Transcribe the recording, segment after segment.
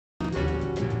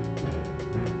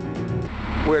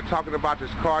We're talking about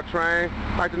this car train.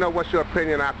 I'd like to know what's your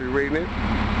opinion after reading it.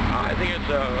 I think it's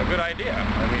a good idea.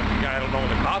 I mean, I don't know what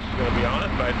the cost is going to be on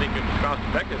it, but I think if it's cost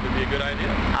effective, it'd be a good idea.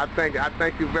 I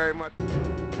thank you very much.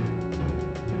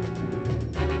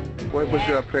 What was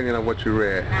your opinion on what you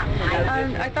read?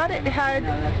 I thought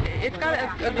it's got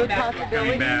a good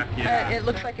possibility. It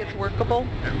looks like it's workable,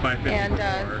 and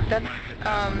that's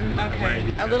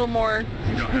a little more,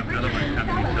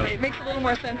 it makes a little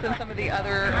more sense than some of the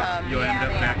other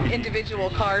individual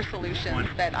car solutions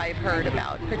that I've heard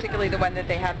about, particularly the one that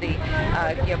they have the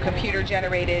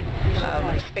computer-generated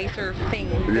spacer thing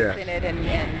that's in it,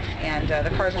 and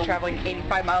the cars are traveling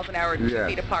 85 miles an hour 2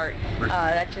 feet apart.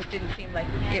 That just didn't seem like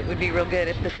it would be real good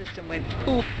if the system went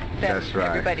poof, then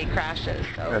everybody crashes.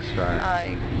 So that's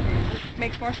right. It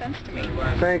makes more sense to me.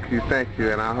 Thank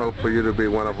you, and I hope for you to be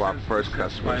one of our first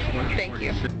customers. Thank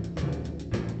you.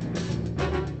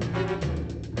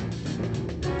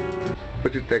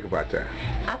 What do you think about that?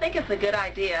 I think it's a good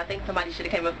idea. I think somebody should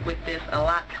have came up with this a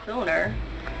lot sooner,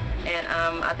 and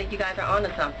I think you guys are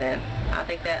onto something. I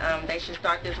think that they should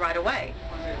start this right away.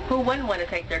 Who wouldn't want to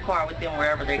take their car with them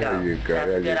wherever they go? There you go.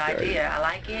 That's a good idea. I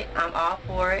like it. I'm all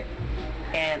for it,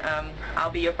 and I'll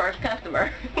be your first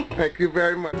customer. Thank you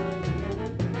very much.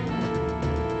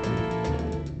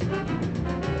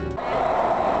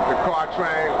 The car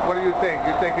train, what do you think?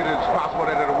 You think it is possible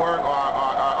that it'll work,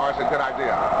 or it's a good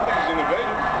idea? It's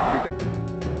innovative.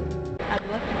 I'd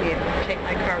love to be able to take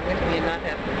my car with me and not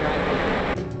have to drive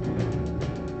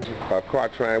it. Car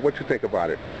train, what you think about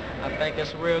it? I think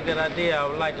it's a real good idea. I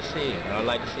would like to see it. I would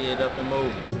like to see it up and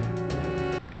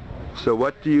moving. So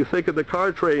what do you think of the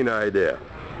car train idea?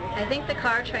 I think the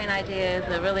car train idea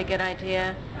is a really good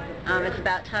idea. It's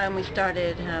about time we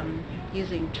started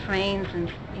using trains,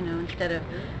 and instead of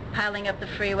piling up the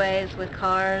freeways with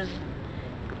cars.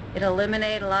 It'll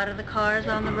eliminate a lot of the cars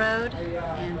on the road,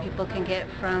 and people can get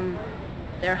from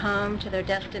their home to their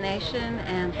destination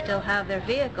and still have their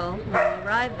vehicle when they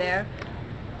arrive there,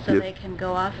 so they can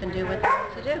go off and do what they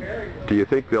want to do. Do you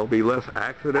think there'll be less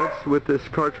accidents with this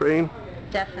car train?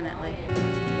 Definitely.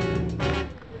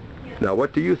 Now,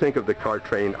 what do you think of the car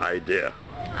train idea?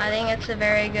 I think it's a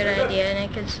very good idea, and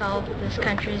it could solve this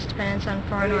country's dependence on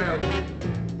foreign oil.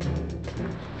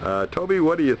 Toby,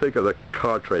 what do you think of the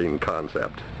car train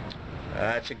concept?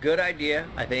 It's a good idea.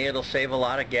 I think it'll save a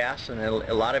lot of gas and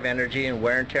a lot of energy and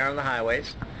wear and tear on the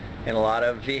highways, and a lot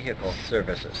of vehicle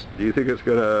services. Do you think it's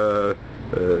going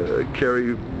to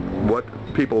carry what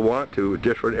people want to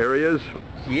different areas?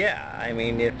 Yeah, I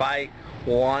mean, if I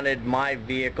wanted my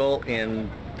vehicle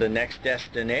in the next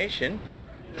destination,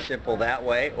 simple that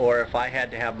way, or if I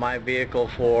had to have my vehicle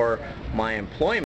for my employment,